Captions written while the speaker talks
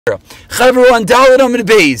Chavru on Dalet Amid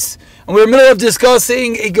Beis, and we're in the middle of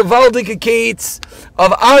discussing a gewaldige case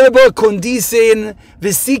of Arba Kondisin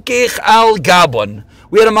V'Sikech Al Gabon.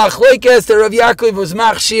 We had a machlokes that Rav Yaakov was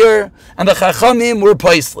machshir, and the Chachamim were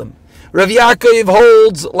poislim. Rav Yaakov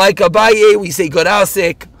holds like Abaye, we say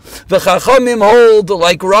Godasik. The Chachamim hold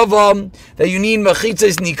like Ravam that you need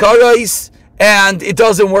mechitzos nikarais, and it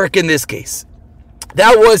doesn't work in this case.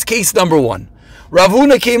 That was case number one. Rav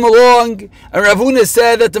Huna came along, and Rav Huna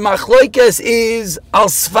said that the machlokes is al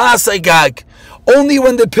sfas agag, only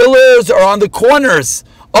when the pillars are on the corners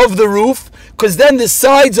of the roof, because then the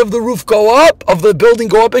sides of the roof go up, of the building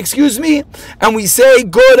go up, and we say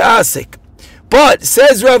good asik. But,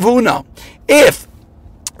 says Rav Huna, if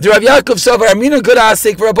the Rav Yaakov Savar Amina good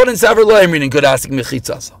asik, Rabbanan Savar lo Amina good asik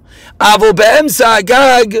mechitzasa. Avo be'emsa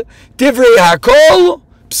agag divrei hakol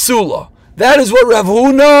psula. That is what Rav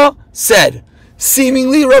Huna said.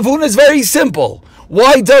 Seemingly, Rav Huna is very simple.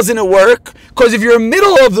 Why doesn't it work? Because if you're in the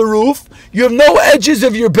middle of the roof, you have no edges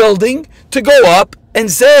of your building to go up and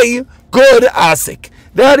say, good asik.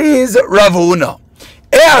 That is Rav Huna.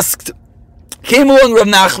 Came along Rav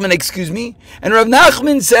Nachman, and Rav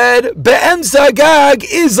Nachman said, Be'emsa agag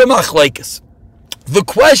is a machlokes. The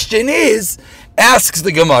question is, asks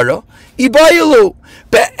the Gemara, Ibayilu,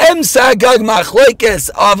 Be'emsa agag machlokes,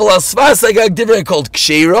 aval asfas agag divrei called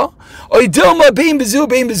kshera, Oidilma bein bezu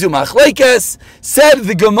machlokes, said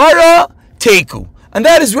the Gemara, teku. And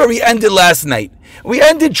that is where we ended last night. We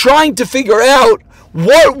ended trying to figure out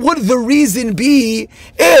what would the reason be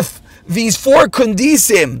if these four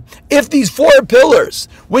kondisim, if these four pillars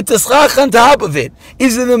with the schach on top of it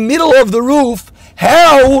is in the middle of the roof,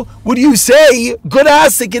 how would you say good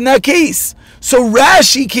asik in that case? So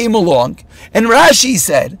Rashi came along, and Rashi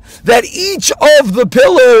said that each of the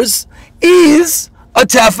pillars is a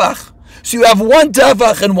tefach. So you have one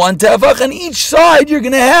tefach, and each side you're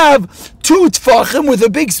going to have two tefachim with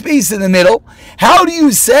a big space in the middle. How do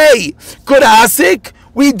you say good asik?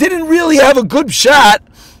 We didn't really have a good shot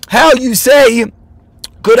how you say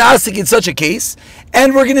good asik in such a case,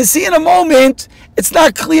 and we're going to see in a moment, it's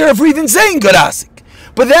not clear if we're even saying good asik.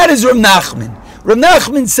 But that is Rav Nachman. Rav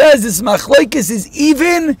Nachman says this machlokes is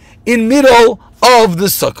even in middle of the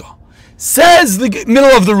sukkah. Says the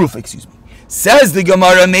middle of the roof, Says the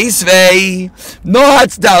Gemara Meisvei, no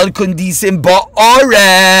hatzdal kondisim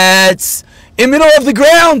ba'aretz, in middle of the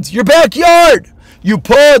ground, your backyard. You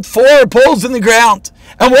put four poles in the ground.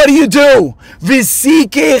 And what do?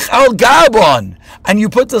 V'sikech al gabon. And you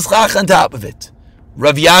put the schach on top of it.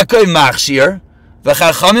 Rav Yaakov machshir,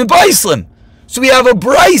 v'chachamim b'islim. So we have a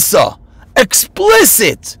brisa,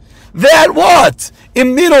 explicit, that what?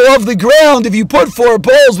 In middle of the ground, if you put four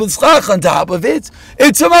poles with schach on top of it,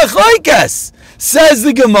 it's a machlokes. Says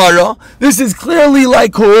the Gemara, this is clearly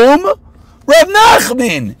like whom? Rav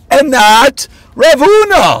Nachman, and not Rav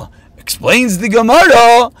Huna. Explains the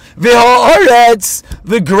Gemara, v'ha'aretz,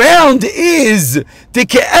 the ground is the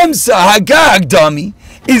ke'emsa hagag dami,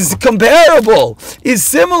 is comparable, is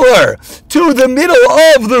similar to the middle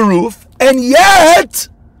of the roof, and yet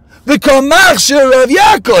the kamachsher Rav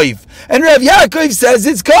Yaakov, and Rav Yaakov says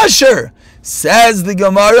it's kosher. Says the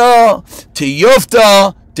Gemara, to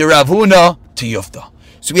Yufta, to Rav Huna, to Yufta.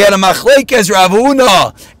 So we had a machlokes Rav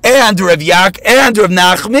Huna and Rav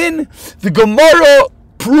Nachman. The Gemara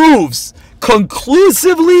proves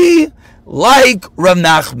conclusively like Rav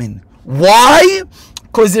Nachman. Why?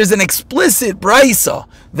 Because there's an explicit brisa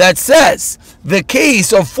that says the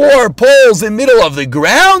case of four poles in middle of the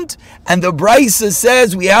ground, and the brisa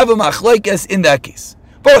says we have a machlokes in that case.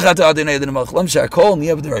 Do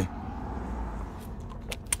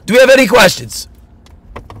we have any questions?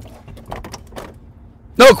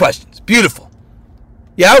 No questions. Beautiful.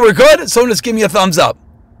 Yeah, we're good? Someone just give me a thumbs up.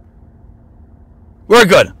 We're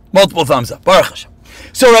good. Multiple thumbs up. Baruch Hashem.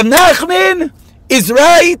 So Rav Nachman is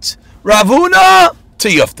right. Rav Huna to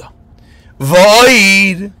Yufta.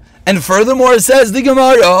 Void. And furthermore, says the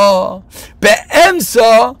Gemara,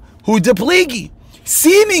 Be'emsa hu depligi.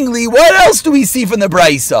 Seemingly, what else do we see from the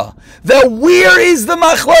brisa? That where is the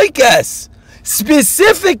machlokes?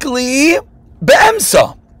 Specifically,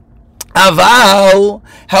 Be'emsa. Aval,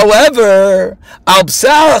 however, al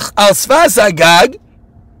sfas agag,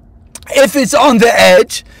 if it's on the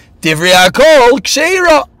edge, divrei hakol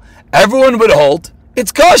kshera, everyone would hold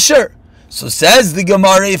it's kosher. So says the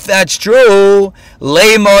Gemara, if that's true,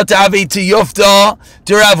 leimot avi to Yufta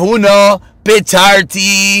to Rav Huna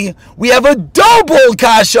bitarti. We have a double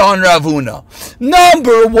kasha on Rav Huna.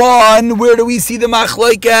 Number one, where do we see the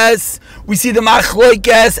machlokes? We see the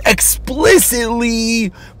machlokes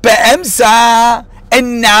explicitly be'emsa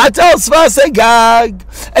and not al sfas agag.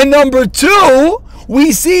 And number two,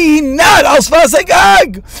 we see not al Sfas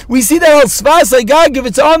Agag. We see that al Sfas Agag, if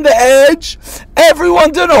it's on the edge,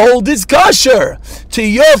 everyone didn't hold is kosher. To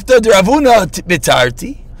Yofta Ravuna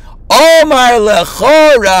Bitarti. Omar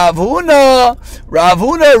lecho Ravuna.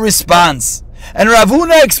 Ravuna responds, and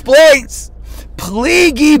Ravuna explains,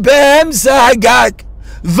 Pligi be'emsa Hagag,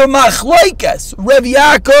 the machlokes Rav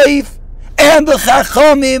Yaakov and the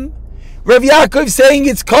Chachamim. Rav Yaakov saying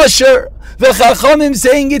it's kosher, the Chachamim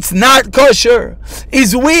saying it's not kosher.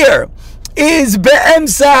 Is where? Is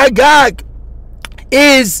be'emsa Hagag,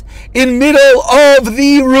 is in middle of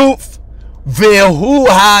the roof. Vehu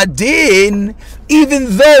hadin,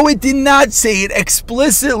 even though it did not say it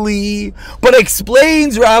explicitly, but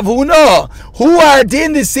explains Rav Huna, hu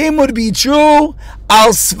hadin, the same would be true al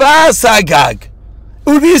Sfas Hagag. It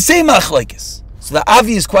would be the same machlokes. So the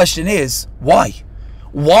obvious question is, why?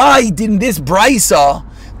 Why didn't this brisa,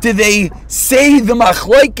 did they say the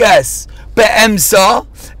machlokes be'emsa,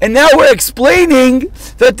 and now we're explaining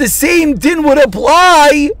that the same din would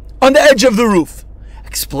apply on the edge of the roof?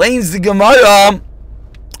 Explains the Gemara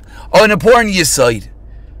an important yesod,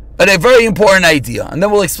 but a very important idea, and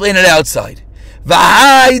then we'll explain it outside.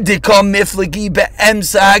 Why did the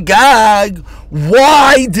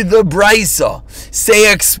brisa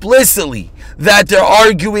say explicitly that they're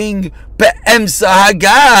arguing be'emsa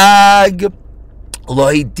Hagag?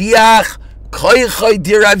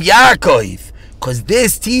 Because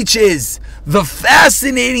this teaches the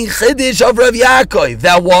fascinating chiddush of Rav Yaakov,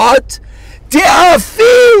 that what?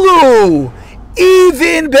 De'afilu,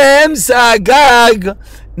 even be'emsa Hagag,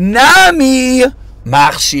 nami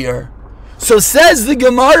machshir. So says the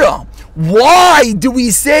Gemara, why do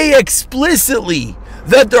we say explicitly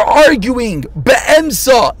that they're arguing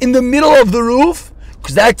be'emsa in the middle of the roof?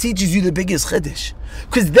 Because that teaches you the biggest chiddush.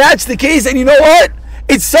 Because that's the case, and you know what?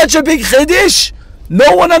 It's such a big chiddush,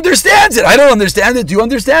 no one understands it. I don't understand it. Do you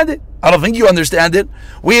understand it? I don't think you understand it.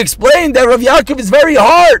 We explained that Rav Yaakov is very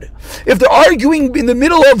hard. If they're arguing in the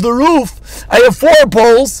middle of the roof, I have 4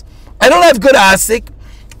 poles, I don't have good asik.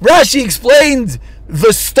 Rashi explained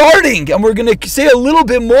the starting, and we're going to say a little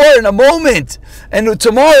bit more in a moment, and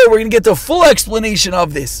tomorrow we're going to get the full explanation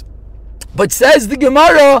of this. But says the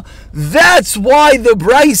Gemara, that's why the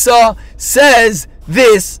brisa says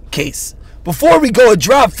this case. Before we go a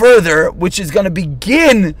drop further, which is going to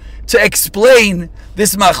begin to explain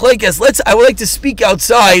this machlokes, I would like to speak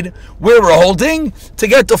outside where we're holding to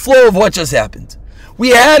get the flow of what just happened. We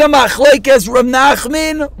had a machlokes Rav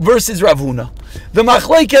Nachman versus Rav Huna. The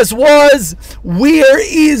machlokes was, where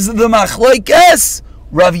is the machlokes?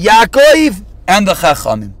 Rav Yaakov and the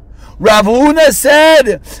Chachamim. Rav Huna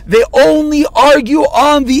said they only argue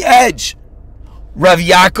on the edge. Rav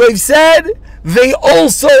Yaakov said they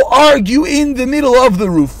also argue in the middle of the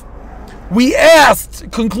roof. We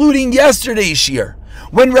asked, concluding yesterday's shir,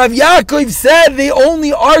 when Rav Yaakov said they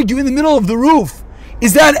only argue in the middle of the roof,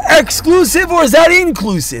 is that exclusive or is that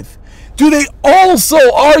inclusive? Do they also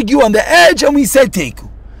argue on the edge? And we said teku.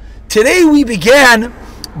 Today we began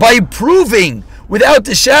by proving, without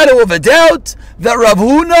the shadow of a doubt, that Rav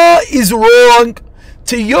Huna is wrong.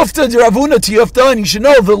 Tiyufta de Rav Huna tiyufta, and you should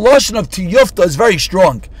know the lashon of tiyufta is very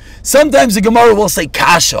strong. Sometimes the Gemara will say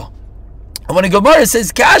kasha. And when a Gemara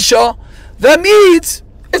says kasha, that means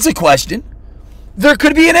it's a question. There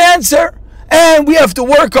could be an answer, and we have to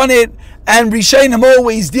work on it, and Rishonim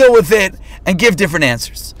always deal with it and give different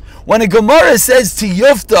answers. When a Gemara says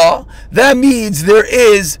tiyufta, that means there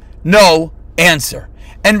is no answer.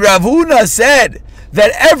 And Rav Huna said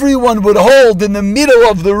that everyone would hold in the middle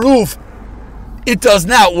of the roof. It does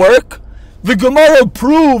not work. The Gemara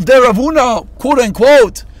proved that Rav Huna, quote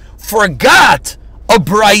unquote, forgot a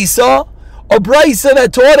brisa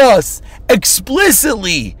that taught us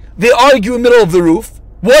explicitly they argue in the middle of the roof.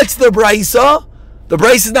 What's the brisa? The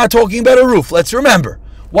brisa is not talking about a roof. Let's remember.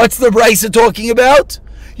 What's the brisa talking about?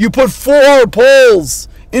 You put 4 poles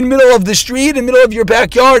in the middle of the street, in the middle of your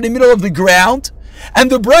backyard, in the middle of the ground, and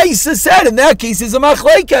the brisa said in that case is a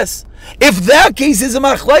machlokes. If that case is a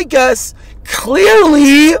machlokes,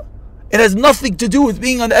 clearly it has nothing to do with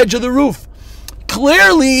being on the edge of the roof.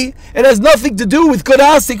 Clearly, it has nothing to do with good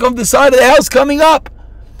asik on the side of the house coming up.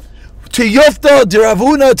 Tiyufta, de Rav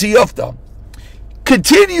Huna, tiyufta.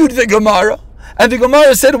 Continued the Gemara, and the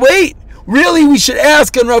Gemara said, wait, really we should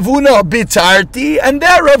ask on Rav Huna bitarti, and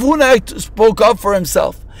that Rav Huna spoke up for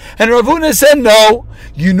himself. And Rav Huna said, no,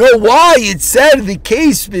 you know why it said the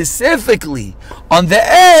case specifically on the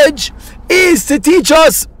edge is to teach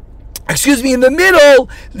us, in the middle,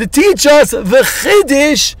 to teach us the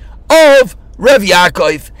chiddush of Rav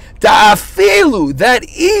Yaakov, ta'afilu, that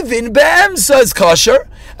even be'emsa is kosher,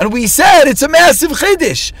 And we said it's a massive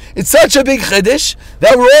chiddush. It's such a big chiddush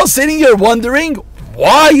that we're all sitting here wondering,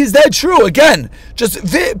 why is that true? Again, just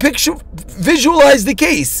visualize the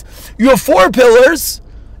case. You have 4 pillars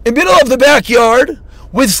in the middle of the backyard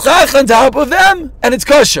with schach on top of them, and it's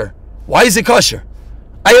kosher. Why is it kosher?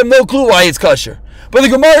 I have no clue why it's kosher. But the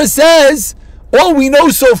Gemara says, all we know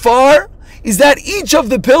so far is that each of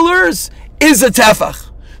the pillars is a tefach.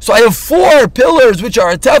 So I have 4 pillars which are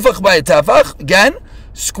a tefach by a tefach. Again,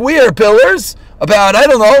 square pillars, about,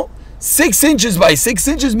 6 inches by 6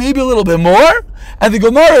 inches, maybe a little bit more. And the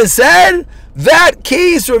Gemara said, that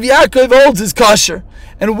case Rav Yaakov holds is kosher.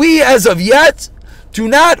 And we, as of yet, do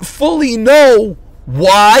not fully know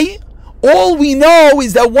why. All we know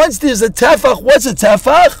is that once there's a tefach, what's a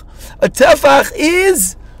tefach? A tefach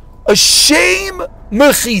is a shame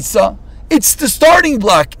mechitza. It's the starting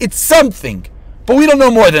block. It's something. But we don't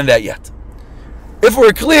know more than that yet. If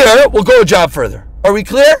we're clear, we'll go a job further. Are we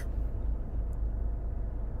clear?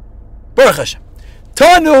 Baruch Hashem.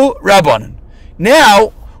 Tanu Rabbanan.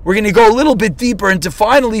 Now, we're going to go a little bit deeper into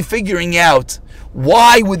finally figuring out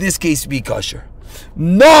why would this case be kosher.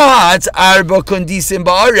 Not arba kundisim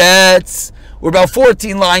ba'aretz. We're about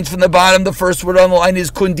 14 lines from the bottom. The first word on the line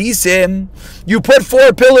is kundisim. You put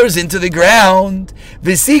 4 pillars into the ground.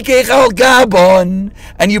 V'sikech al gabon.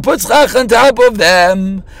 And you put schach on top of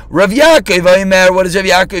them. Rav Yaakov Omer, what does Rav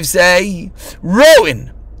Yaakov say?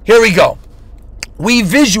 Ro'in. Here we go. We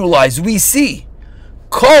visualize, we see.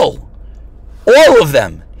 Kol. All of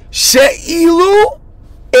them. She'ilu,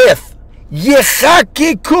 if.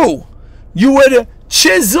 Yechakiku. You would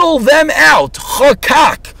chisel them out.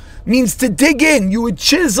 Chakak means to dig in. You would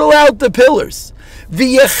chisel out the pillars.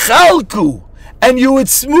 V'yechalku, and you would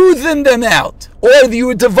smoothen them out, or you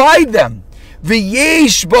would divide them.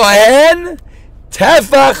 V'yesh bahen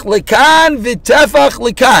tefach lekan v'tefach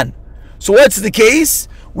lekan. So what's the case?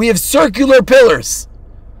 We have circular pillars.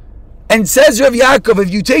 And says Rav Yaakov, if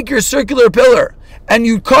you take your circular pillar and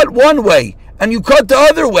you cut one way, and you cut the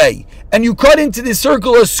other way, and you cut into the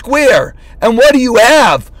circle a square, and what do you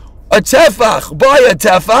have? A tefach by a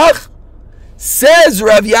tefach? Says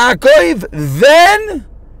Rav Yaakov, then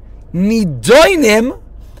nidoinim,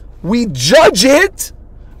 we judge it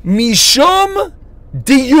mishum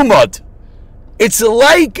diyumad. It's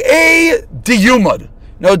like a diyumad.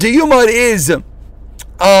 Now diyumad is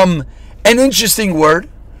an interesting word.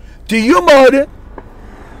 Diyumad,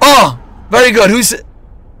 very good. Who's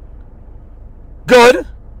good?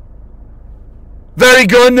 Very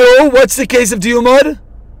good. No, what's the case of diyumad?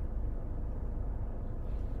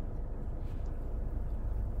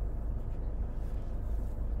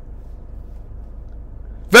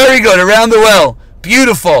 Very good. Around the well.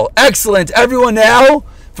 Beautiful. Excellent. Everyone now,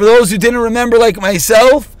 for those who didn't remember like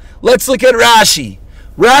myself, let's look at Rashi.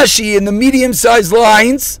 Rashi in the medium-sized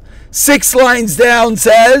lines, 6 lines down,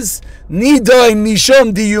 says, Nidoin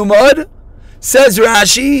mishom diyumad. Says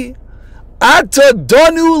Rashi, Ata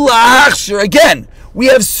donu lahachshir. Again, we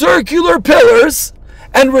have circular pillars,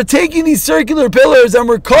 and we're taking these circular pillars and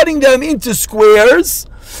we're cutting them into squares.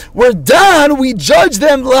 We're done. We judge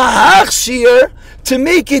them lahachshir, to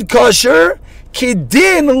make it kosher,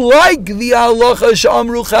 kidin, like the halacha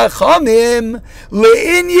shamru chachamim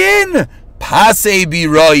leinyin pasei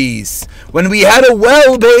birois. When we had a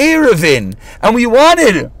well be'erevin and we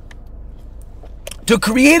wanted to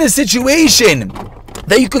create a situation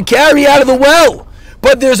that you could carry out of the well,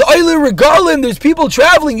 but there's oiler regalim, there's people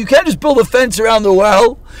traveling, you can't just build a fence around the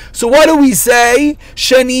well. So what do we say?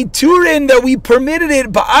 Shani turin, that we permitted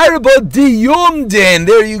it, ba'arba diyumdin.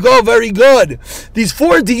 There you go, very good. These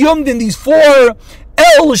 4 diyumdin, these 4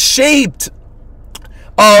 L-shaped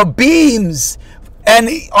beams, and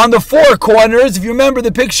on the 4 corners, if you remember,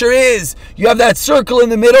 the picture is, you have that circle in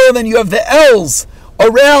the middle, and then you have the L's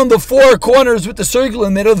around the 4 corners with the circle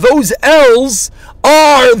in the middle. Those L's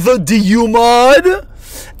are the diyumad,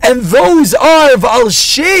 and those are Val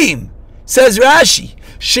Shem, says Rashi.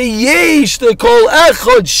 Sheyesh the kol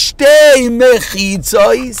echad shtei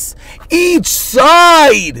mechitzos. Each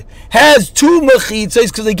side has 2 mechitzos,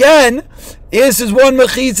 because again, this is 1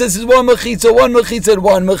 mechitza, this is 1 mechitza, 1 mechitza, and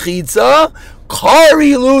 1 mechitza.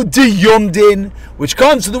 Karilu diyumdin, which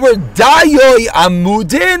comes from the word dayoy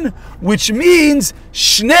amudin, which means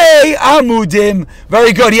shnei amudim.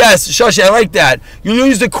 Very good. Yes, Shashi, I like that. You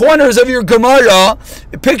use the corners of your Gemara.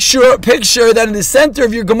 Picture that in the center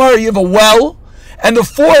of your Gemara you have a well, and the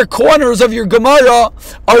 4 corners of your Gemara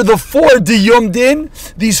are the 4 diyumdin.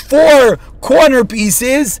 These 4 corner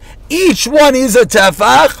pieces, each one is a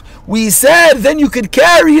tefach. We said then you could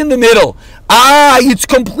carry in the middle. It's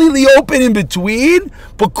completely open in between.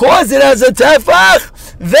 Because it has a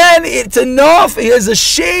tefach, then it's enough. It has a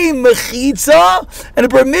shame mechitza, and it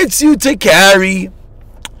permits you to carry.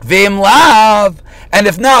 Vim lav. And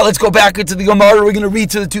if not, let's go back into the Gemara. We're going to read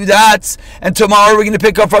to the two dots, and tomorrow we're going to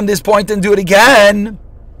pick up from this point and do it again.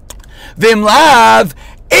 Vim lav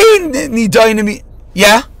ein nidayin.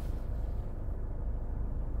 Yeah.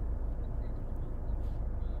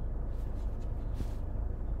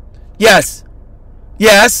 Yes.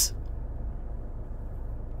 Yes.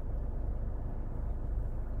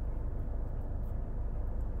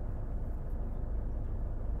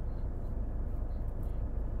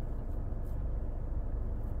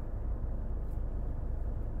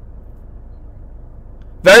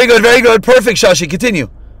 Very good, very good. Perfect, Shashi. Continue.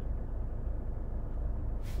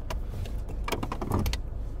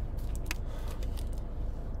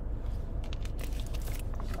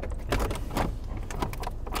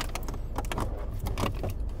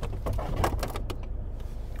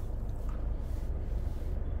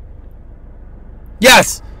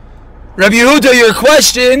 Yes. Rabbi Yehuda, your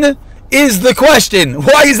question is the question.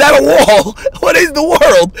 Why is that a wall? What is the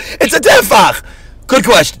world? It's a tefach. Good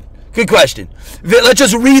question. Good question. Let's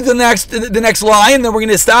just read the next line, then we're going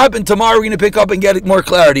to stop, and tomorrow we're going to pick up and get more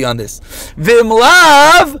clarity on this.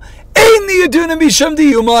 Vimlav ein yaduna misham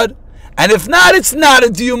diyumad. And if not, it's not a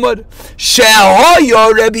diyumad.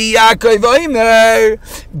 She'hoyo Rabbi Yaakov omer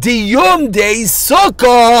diyum dei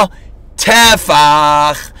sukkah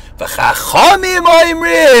tefach.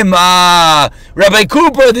 Rabbi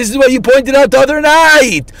Cooper, this is what you pointed out the other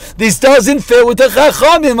night. This doesn't fit with the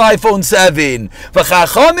Chachamim iPhone 7.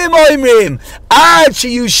 V'chachamim oimrim ad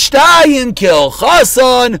sheyushtayim kil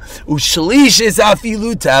chasan u'shlishis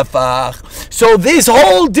afilu tefach. So this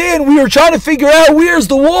whole din, we were trying to figure out where's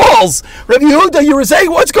the walls. Rabbi Yehuda, you were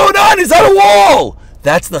saying, what's going on? Is that a wall?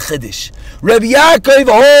 That's the Chiddush. Rabbi Yaakov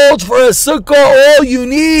holds for a sukkah all you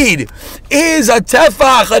need is a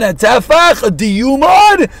tefach, and a tefach, a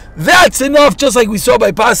diyumad. That's enough, just like we saw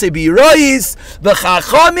by Pasei B'Yirayis. The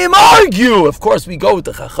Chachamim argue. Of course, we go with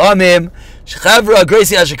the Chachamim. Shechavra,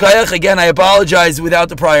 Gracie Ashikayach. Again, I apologize without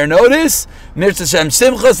the prior notice. Mirza Shem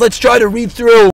Simchas. Let's try to read through